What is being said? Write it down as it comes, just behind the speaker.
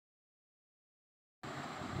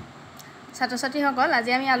ছাত্ৰ-ছাত্ৰীসকল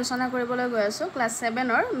আজি আমি আলোচনা কৰিবলৈ গৈ আছো ক্লাস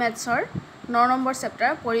 7ৰ মেথছৰ 9 নম্বৰ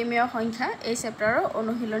চেপ্টাৰ পৰিমেয় সংখ্যা এই চেপ্টাৰৰ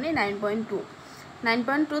অনুশীলনী 9.2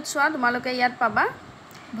 9.2 চোৱা তোমালোকে ইয়াত পাবা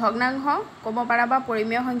ভগ্নাংশ ক'ব পাৰা বা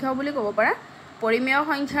পৰিমেয় সংখ্যাও বুলি ক'ব পাৰা পৰিমেয়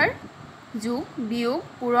সংখ্যাৰ যোগ বিয়োগ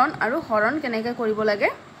পূৰণ আৰু হৰণ কেনেকৈ কৰিব লাগে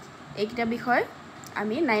এইকিটা বিষয়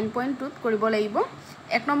আমি 9.2 ত কৰিব লাগিব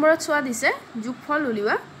এক নম্বৰত চোৱা দিছে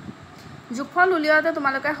যোগফল উলিওৱাতে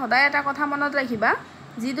তোমালোকে সদায় এটা কথা মনত ৰাখিবা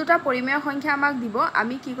যি দুটা পৰিমেয় সংখ্যা আমাক দিব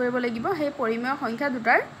আমি কি কৰিব লাগিব সেই পৰিমেয় সংখ্যা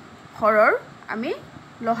দুটাৰ হৰৰ আমি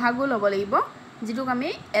লহাগু ল'ব লাগিব যেটোক আমি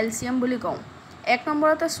এলসিএম বুলি কওঁ এক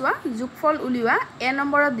নম্বৰতে চোৱা যোগফল উলিওৱা এ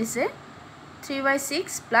নম্বৰত দিছে 3/6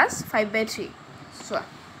 + 5/3 চোৱা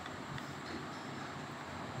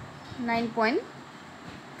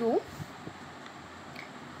 9.2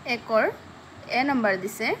 একৰ এ নম্বৰ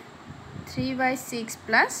দিছে 3/6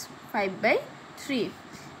 + 5/3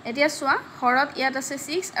 এতিয়া চোৱা হৰত ইয়াত আছে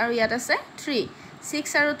 6 আৰু ইয়াত আছে 3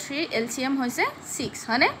 6 আৰু 3 এলসিএম হৈছে 6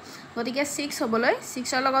 হয়নে গতিকে 6 হ'বলৈ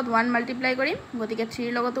 6 ৰ লগত 1 মাল্টিপ্লাই কৰিম গতিকে 3 ৰ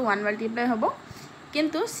লগতো 1 মাল্টিপ্লাই হ'ব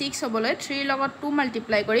কিন্তু 6 হ'বলৈ 3 ৰ লগত 2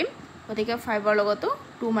 মাল্টিপ্লাই কৰিম গতিকে 5 ৰ লগতো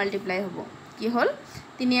 2 মাল্টিপ্লাই হ'ব কি হ'ল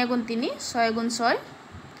 3 * 3 6 * 6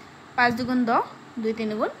 5 * 2 = 10 2 *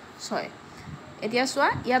 3 = 6 এতিয়া চোৱা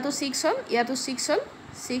ইয়াতো 6 হ'ল ইয়াতো 6 হ'ল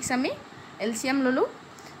 6 আমি এলসিএম ললো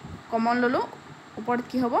কমন ললো উপৰত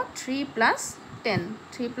কি হ'ব 3 + 10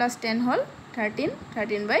 3 + 10 হ'ল 13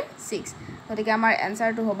 13/6 গতিকে আমাৰ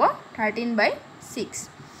এনসাৰটো হ'ব 13/6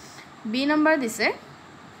 বি নম্বৰ দিছে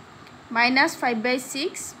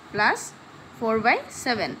 -5/6 +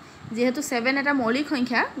 4/7 যেহেতু 7 এটা মৌলিক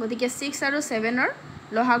সংখ্যা গতিকে 6 আৰু 7 ৰ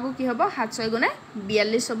লহাগু কি হ'ব 7 6 *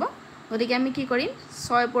 42 হ'ব গতিকে আমি কি কৰিম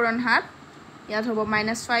 6 পূৰণ 7 ইয়াত হ'ব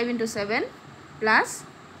 -5 * 7 +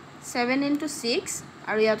 7 * 6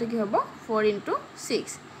 আৰু ইয়াতো কি হ'ব 4 * 6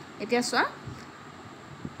 এতিয়া চোৱা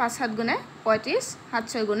 5 7 গুণে 35 7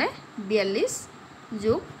 6 গুণে 42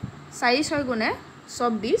 যোগ 4 6 গুণে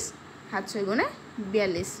 24 7 6 গুণে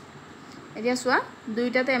 42 এতিয়া চোৱা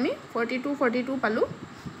দুইটাতে আমি 42 পালো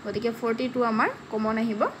গতিকে 42 আমাৰ কমন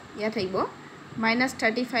আহিব ইয়াত থাকিব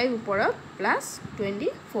 -35 ওপৰত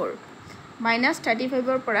 +24 -35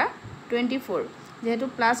 ৰ পৰা 24 যেহেতু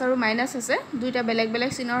প্লাস আৰু মাইনাস আছে দুইটা বেলেগ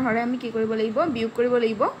বেলেগ চিনৰ হৰে আমি কি কৰিব লাগিব বিয়োগ কৰিব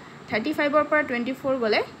লাগিব 35 ৰ পৰা 24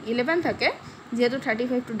 গলে 11 থাকে যেহেতু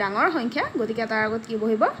 35 টো ডাঙৰ সংখ্যা গতিকে তাৰ আগত কি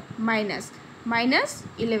বহিব মাইনাস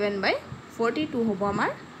 -11/42 হ'ব আমাৰ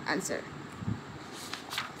আনসাৰ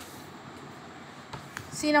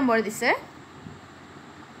সি নম্বৰ দিছে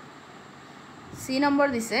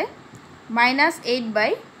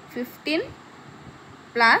 -8/15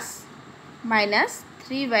 +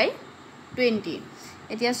 -3/20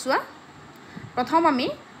 এতিয়া চোৱা প্ৰথম আমি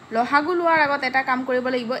লহাগু লোৱাৰ আগত এটা কাম কৰিব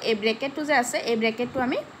লাগিব এই ব্ৰেকেটটো যে আছে এই ব্ৰেকেটটো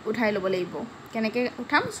আমি উঠাই ল'ব লাগিব কেনেকৈ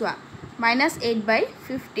উঠাম চোৱা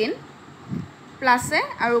 -8/15 প্লাসে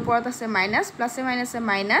আৰু ওপৰত আছে মাইনাস প্লাসে মাইনাসে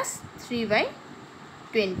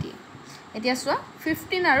 -3/20 এতিয়া চোৱা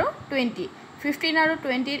 15 আৰু 20 15 আৰু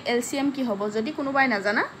 20 ৰ এলসিএম কি হ'ব যদি কোনোবাই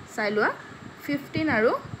নাজানা চাই লোৱা 15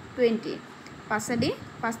 আৰু 20 5 দি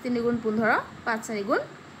 5 3 * 15 5 4 *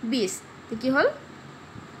 20 কি হ'ল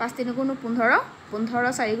 5 3 * 15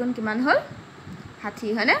 15 4 গুণ কিমান হ'ল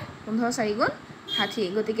 60 হয়নে 15 4 গুণ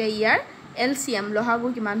 60 গতিকে ইয়াৰ এলসিএম লহাগু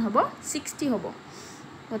কিমান হ'ব 60 হ'ব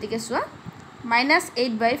গতিকে চোৱা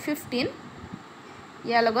 -8/15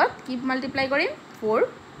 ইয়াৰ লগত কি মাল্টিপ্লাই কৰিম 4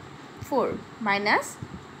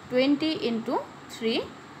 -20 * 3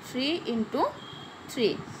 3 *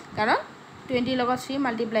 3 কাৰণ 20 লগত 3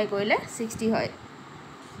 মাল্টিপ্লাই কৰিলে 60 হয়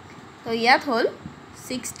তো ইয়াত হ'ল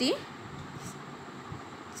 60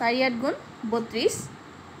 4 8 গুণ 32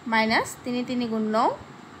 -3 3 গুণ 9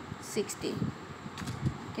 60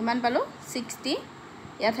 কিমান পালো 60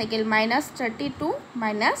 ইয়াত থাকিল -32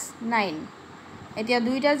 -9 এতিয়া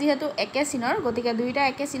দুইটা যেহেতু একে চিনৰ গতিকে দুইটা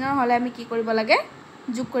একে চিনৰ হলে আমি কি কৰিব লাগে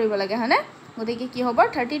যোগ কৰিব লাগে হয়নে গতিকে কি হ'ব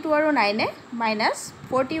 32 আৰু 9 এ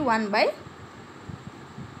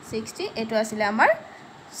 -41/60 এটো আছিল আমাৰ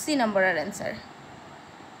সি নম্বৰৰ আনসাৰ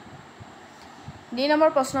ডি নম্বৰ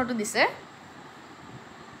প্ৰশ্নটো দিছে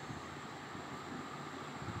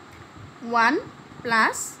 1 +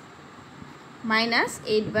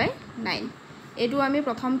 -8/9 এটো আমি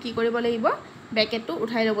প্ৰথম কি কৰিব লাগিব ব্ৰেকেটটো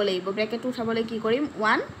উঠাই ল'ব লাগিব ব্ৰেকেটটো উঠাবলৈ কি কৰিম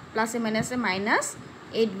 1 প্লাসে মাইনাসে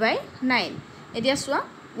 -8/9 এতিয়া চোৱা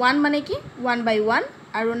 1 মানে কি 1/1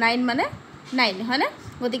 আৰু 9 মানে 9 হয়নে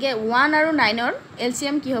গতিকে 1 আৰু 9 ৰ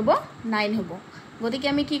এলসিএম কি হ'ব 9 হ'ব গতিকে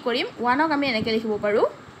আমি কি কৰিম 1 ক আমি এনেকৈ লিখিব পাৰো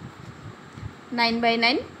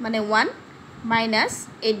 9/9 মানে 1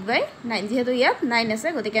 -8/9 যেহেতু ইয়াত 9 আছে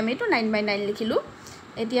গতিকে আমি এটো 9/9 লিখিলো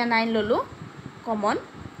এতিয়া 9 ললো কমন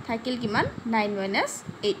থাকিল কিমান 9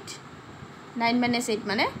 - 8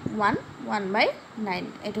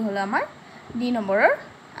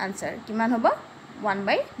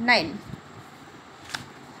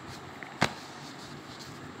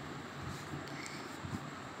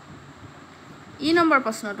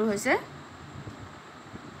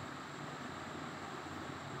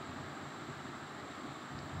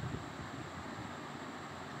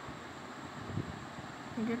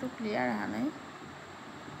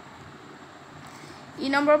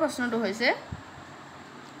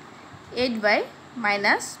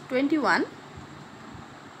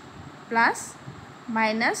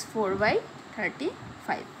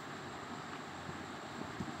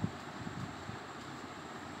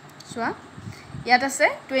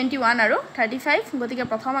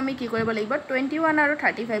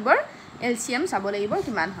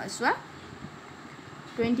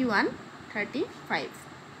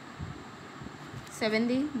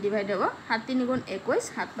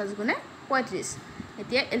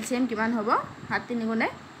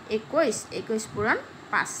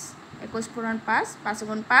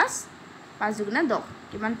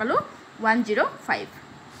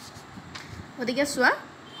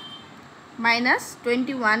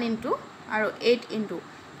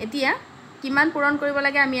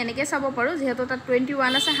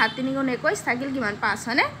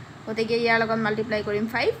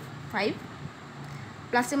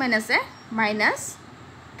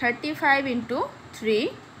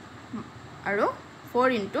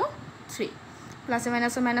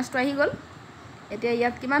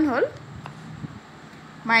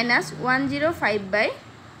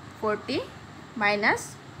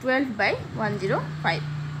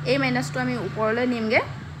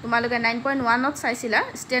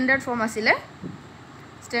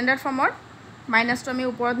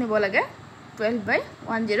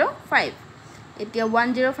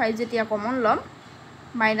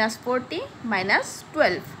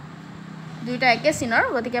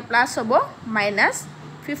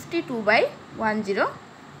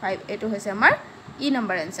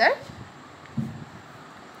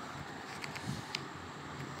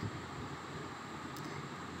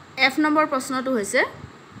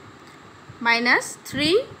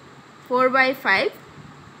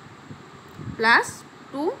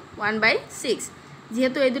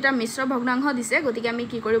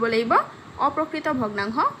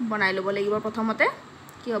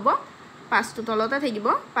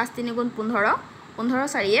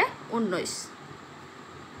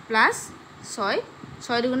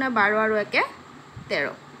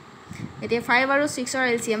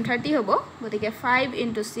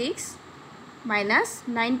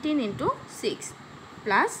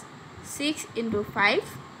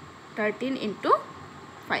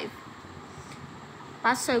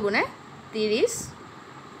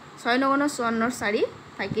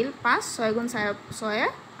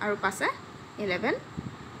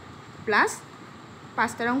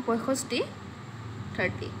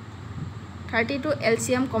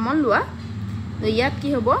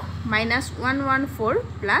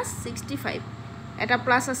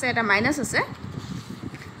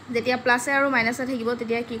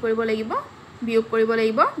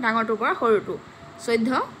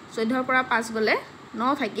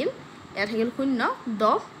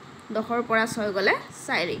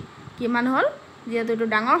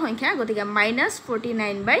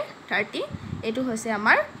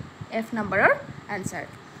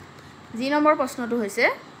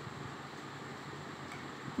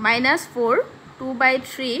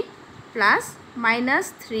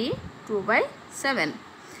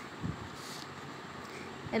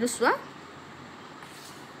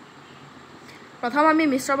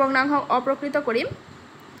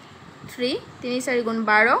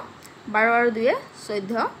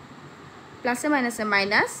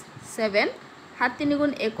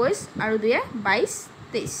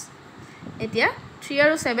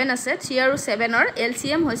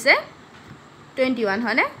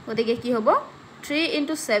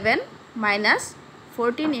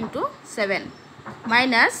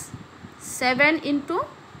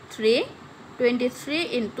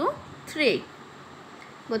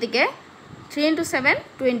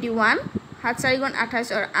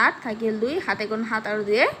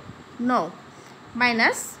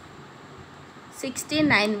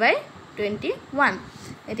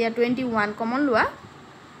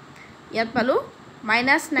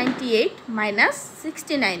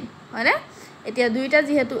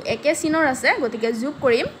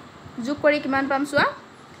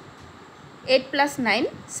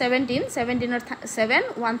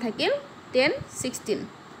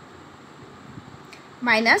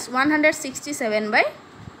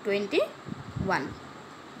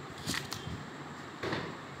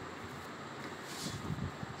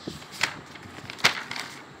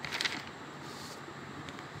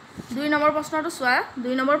 2 নম্বৰ প্ৰশ্নটো চোৱা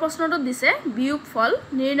 2 নম্বৰ প্ৰশ্নটো দিছে বিয়োগফল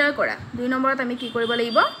নিৰ্ণয় কৰা 2 নম্বৰত আমি কি কৰিব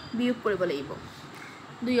লাগিব বিয়োগ কৰিব লাগিব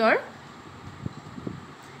 2 ৰ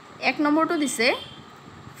 1 নম্বৰটো দিছে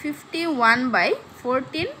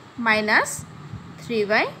 51/14 -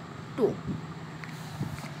 3/2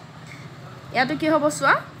 ইয়াতো কি হ'ব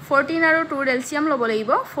চোৱা 14 আৰু 2 ৰ এলচিয়াম ল'ব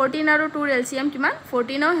লাগিব 14 আৰু 2 ৰ এলচিয়াম কিমান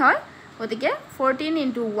 14 হয় গতিকে 14 *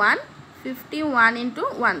 1 51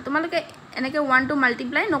 * 1 তোমালোকে এনেকে 1 টো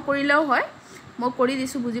মাল্টিপ্লাই নকৰিলেও হয় মই কৰি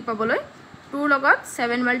দিছো বুজি পাবলৈ 2 লগত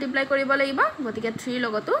 7 মাল্টিপ্লাই কৰিব লাগিব গতিকে 3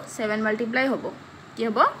 লগতো 7 মাল্টিপ্লাই হ'ব কি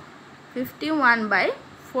হ'ব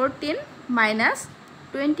 51/14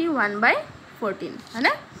 - 21/14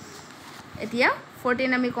 হয়নে এতিয়া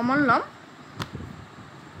 14 আমি কমন লম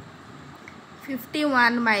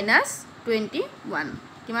 51 - 21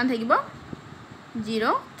 কিমান থাকিব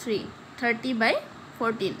 03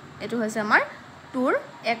 30/14 এটো হৈছে আমাৰ 2 ৰ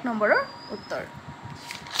 1 নম্বৰৰ উত্তৰ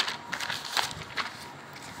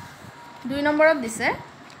 2 নম্বৰত দিছে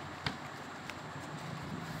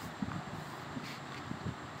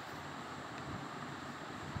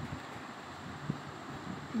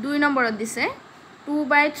দুই নম্বৰত দিছে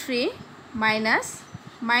 2/3 -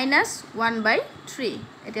 -1/3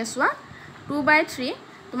 এতিয়া চোৱা 2/3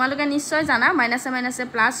 তোমালোকে নিশ্চয় জানা মাইনাসে মাইনাসে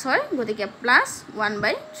প্লাস হয় গতিকে প্লাস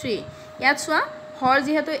 1/3 ইয়াত চোৱা হৰ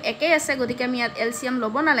যেহেতু একে আছে গতিকে আমি ইয়াত এলচিয়াম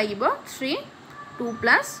ল'ব না লাগিব 3 2 +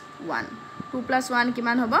 1 2 + 1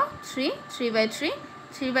 কিমান হ'ব 3 3/3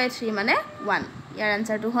 3/3 মানে 1 ইয়াৰ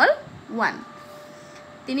আনসাৰটো হ'ল 1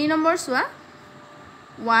 3 নম্বৰ চোৱা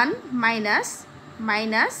 1 -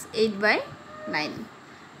 -8/9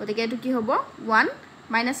 গতিকে এটো কি হ'ব 1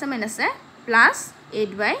 মাইনাসে মাইনাসে প্লাস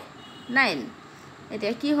 8/9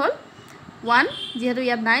 এতিয়া কি হ'ল 1 যেহেতু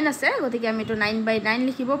ইয়াত 9 আছে গতিকে আমি তো 9/9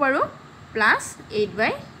 লিখিব পাৰো প্লাস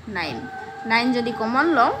 8/9 9 যদি কমন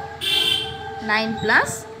লও 9 +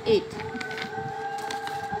 8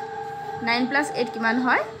 9 + 8 কিমান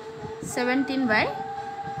হয়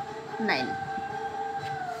 17/9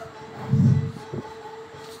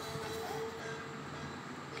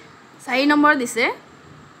 4 নম্বৰ দিছে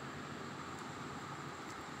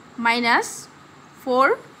 -4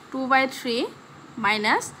 2/3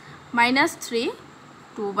 -3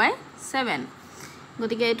 2/7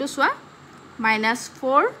 গতিকে এটো চোৱা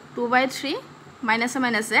 -4 2/3 মাইনাসে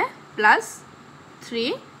মাইনাসে প্লাস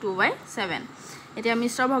 3 2/7 এতিয়া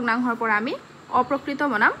মিশ্ৰ ভগ্নাংশৰ পৰা আমি অপ্ৰকৃত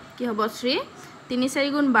বনাম কি হ'ব 3 3 4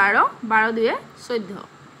 * 12 12 2 14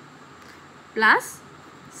 প্লাস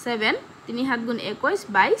 7 3 7 * 21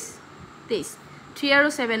 22 23 3 আৰু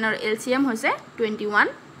 7 ৰ এলচিয়াম হৈছে 21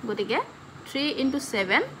 গতিকে 3 *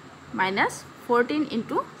 7 - 14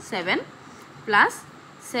 * 7 plus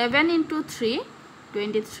 7 * 3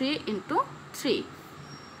 23 * 3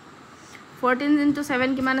 14 *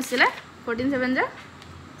 7 কিমান আছিল 14 7 জ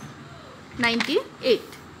 98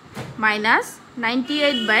 minus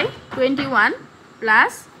 98/21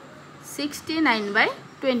 plus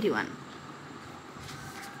 69/21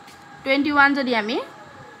 21 যদি আমি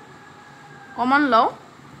কমন লও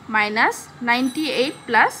minus 98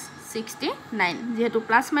 plus 69 যেহেতু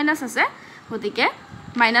প্লাস মাইনাস আছে গতিকে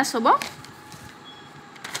মাইনাস হ'ব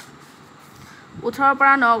 18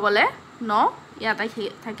 পৰা 9 গলে 9 ইয়াতে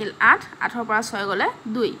থাকিল 8 8 পৰা 6 গলে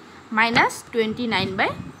 2 minus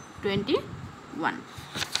 29/21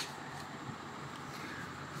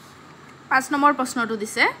 5 নম্বৰ প্ৰশ্নটো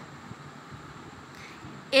দিছে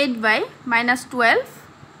 8/-12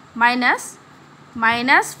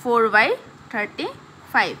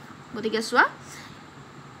 -4/35 গতিকে চোৱা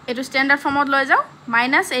এটো স্ট্যান্ডার্ড ফর্মত লৈ যাও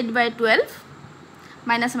 -8/12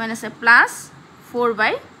 মাইনাস মাইনাসে প্লাস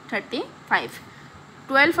 4/35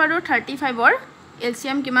 12 আৰু 35 ৰ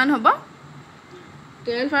এলচিয়াম কিমান হ'ব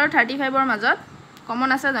 12 আৰু 35 ৰ মাজত কমন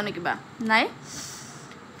আছে জানো কিবা নাই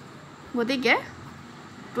গতিকে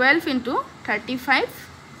 12 * 35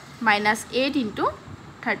 minus 8 *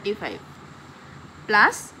 35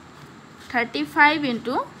 plus 35 *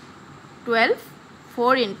 12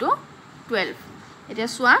 4 * 12 এতিয়া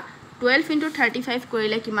চোৱা 12 * 35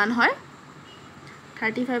 কৰিলে কিমান হয়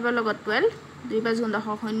 35 ৰ লগত 12 2 5 * 10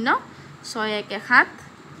 6 1 7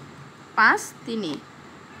 5 3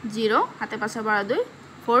 0 হাতে পাছে 12 2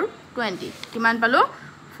 420 কিমান পালো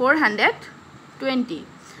 420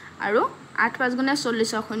 আৰু 8 5 * 40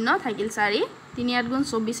 0 থাকিল 4 3 8 *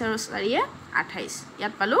 24 আৰু 4 28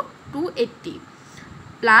 ইয়াত পালো 280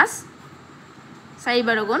 প্লাস 4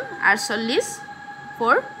 12 * 48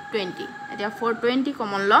 420 এতিয়া 420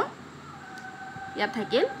 কমন লম ইয়াত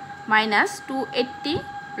থাকিল -280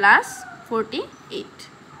 plus 48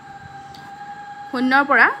 শূন্যৰ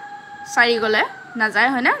পৰা 4 গলে নাযায়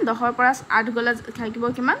হয় না 10 ৰ পৰা 8 গলে থাকিব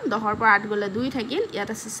কিমান 10 ৰ পৰা 8 গলে 2 থাকিল ইয়াত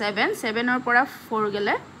আছে 7 7 ৰ পৰা 4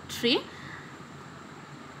 গলে 3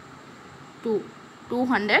 2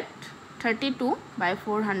 232 by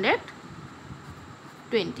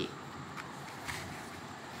 420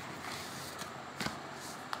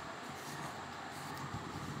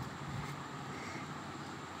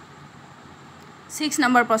 6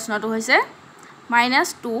 নম্বৰ প্ৰশ্নটো হৈছে -2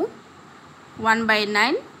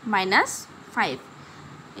 1/9 -5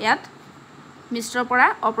 ইয়াত মিশ্ৰৰ পৰা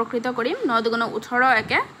অপ্ৰকৃত কৰিম 9 দুগুণ 18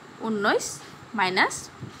 একে 19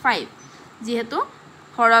 -5 যেহেতু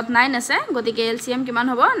হৰত 9 আছে গতিকে এলসিএম কিমান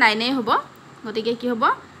হ'ব 9 এ হ'ব গতিকে কি হ'ব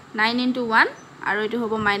 9 * 1 আৰু এটো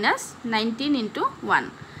হ'ব -19 * 1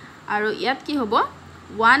 আৰু ইয়াত কি হ'ব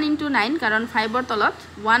 1 * 9 কাৰণ 5 ৰ তলত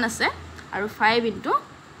 1 আছে আৰু 5 *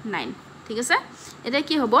 9 ঠিক আছে এটা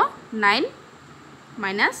কি হ'ব 9 -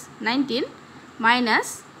 19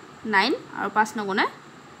 -9 আৰু 5 * 9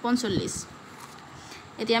 = 45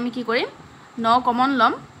 এতিয়া আমি কি কৰিম 9 কমন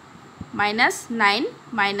লম -9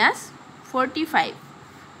 - 45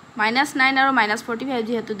 -9 আৰু -45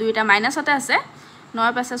 যেহেতু দুইটা মাইনাসতে আছে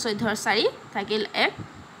 9 5 14 4 থাকিল 1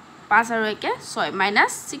 5 আৰু 1 6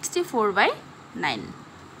 -64/9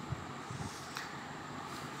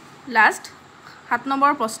 লাষ্ট 7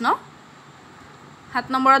 নম্বৰ প্ৰশ্ন 7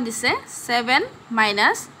 নম্বৰত দিছে 7 -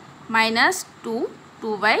 -2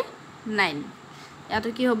 2/9 ইয়াতো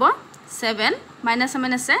কি হ'ব 7 মাইনাস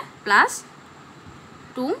আছে প্লাস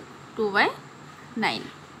 2 2/9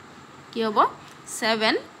 কি হ'ব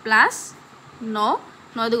 7 প্লাস 9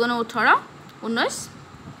 9 দুগুণ 18 19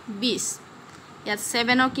 20 ইয়াত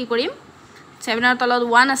 7 ৰ কি কৰিম 7 ৰ তলত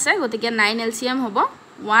 1 আছে গতিকে 9 এলসিএম হ'ব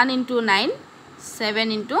 1 * 9 7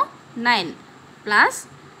 * 9 প্লাস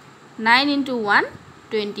 9 * 1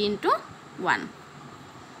 20 * 1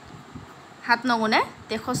 7 * 9 =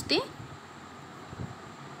 63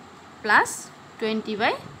 প্লাস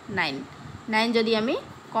 20/9 9 যদি আমি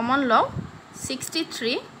কমন লও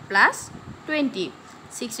 63 প্লাস 20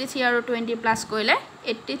 63 আৰু 20 প্লাস কৰিলে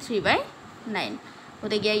 83/9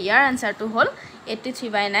 গতিকে ইয়াৰ আনসাৰটো হ'ল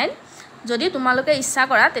 83/9 যদি তোমালোকে ইচ্ছা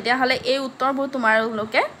কৰা তেতিয়া হলে এই উত্তৰবোৰ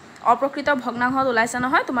তোমালোকে অপ্ৰকৃত ভগ্নাংশত ওলাইছে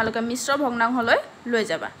নহয় তোমালোকে মিশ্ৰ ভগ্নাংশলৈ লৈ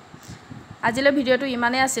যাবা আজিলৈ ভিডিওটো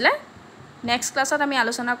ইমানে আছিল নেক্সট ক্লাছত আমি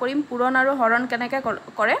আলোচনা কৰিম পূৰণ আৰু হৰণ কেনেকৈ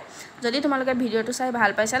কৰে যদি তোমালোকে ভিডিওটো চাই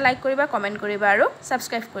ভাল পাইছা লাইক কৰিবা কমেন্ট কৰিবা আৰু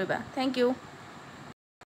সাবস্ক্ৰাইব কৰিবা থ্যাংক ইউ